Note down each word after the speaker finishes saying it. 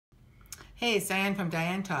Hey, it's Diane from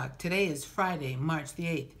Dianetalk. Today is Friday, March the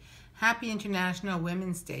 8th. Happy International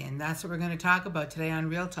Women's Day, and that's what we're going to talk about today on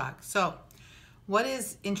Real Talk. So, what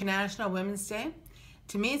is International Women's Day?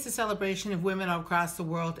 To me, it's a celebration of women all across the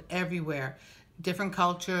world, everywhere. Different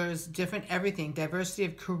cultures, different everything. Diversity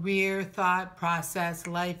of career, thought, process,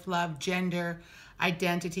 life, love, gender,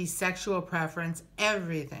 identity, sexual preference,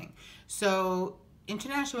 everything. So,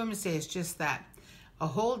 International Women's Day is just that. A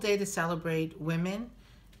whole day to celebrate women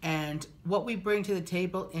and what we bring to the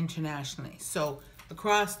table internationally. So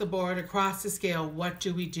across the board, across the scale, what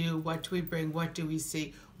do we do? What do we bring? What do we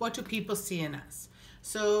see? What do people see in us?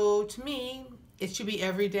 So to me, it should be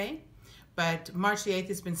every day. But March the 8th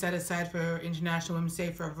has been set aside for International Women's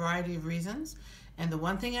Day for a variety of reasons. And the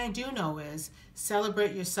one thing I do know is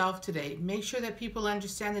celebrate yourself today. Make sure that people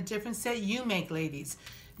understand the difference that you make, ladies.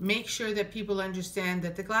 Make sure that people understand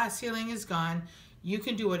that the glass ceiling is gone. You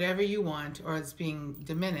can do whatever you want, or it's being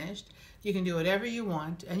diminished. You can do whatever you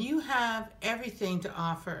want, and you have everything to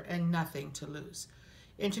offer and nothing to lose.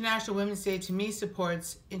 International Women's Day, to me,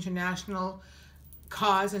 supports international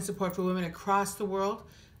cause and support for women across the world,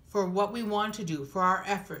 for what we want to do, for our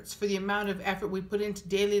efforts, for the amount of effort we put into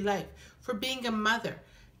daily life, for being a mother.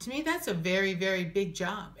 To me, that's a very, very big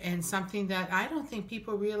job, and something that I don't think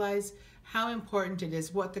people realize how important it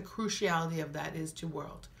is, what the cruciality of that is to the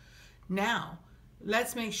world. Now,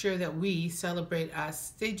 let's make sure that we celebrate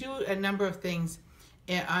us. They do a number of things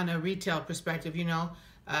on a retail perspective. You know,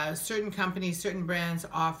 certain companies, certain brands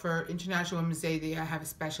offer International Women's Day. They have a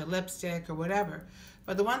special lipstick or whatever.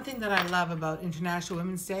 But the one thing that I love about International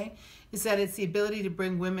Women's Day is that it's the ability to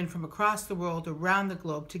bring women from across the world, around the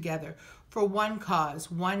globe, together for one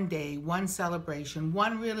cause, one day, one celebration,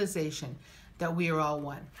 one realization that we are all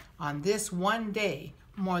one. On this one day,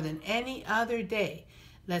 more than any other day,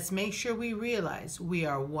 let's make sure we realize we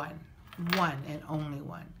are one and only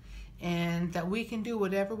one, and that we can do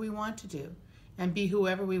whatever we want to do and be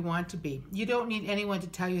whoever we want to be. You don't need anyone to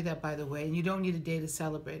tell you that, by the way, and you don't need a day to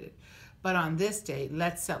celebrate it. But on this day,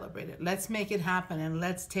 let's celebrate it. Let's make it happen, and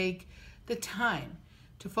let's take the time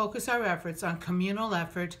to focus our efforts on communal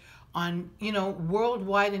effort, on,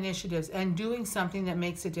 worldwide initiatives, and doing something that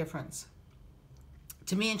makes a difference.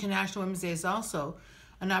 To me, International Women's Day is also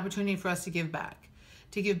an opportunity for us to give back.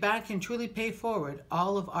 To give back and truly pay forward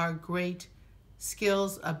all of our great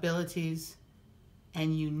skills, abilities,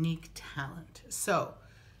 and unique talent. So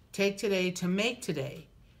take today to make today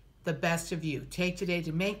the best of you. Take today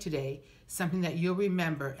to make today something that you'll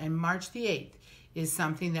remember. And March the 8th is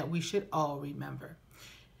something that we should all remember.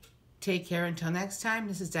 Take care until next time.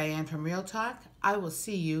 This is Diane from Real Talk. I will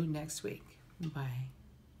see you next week. Bye.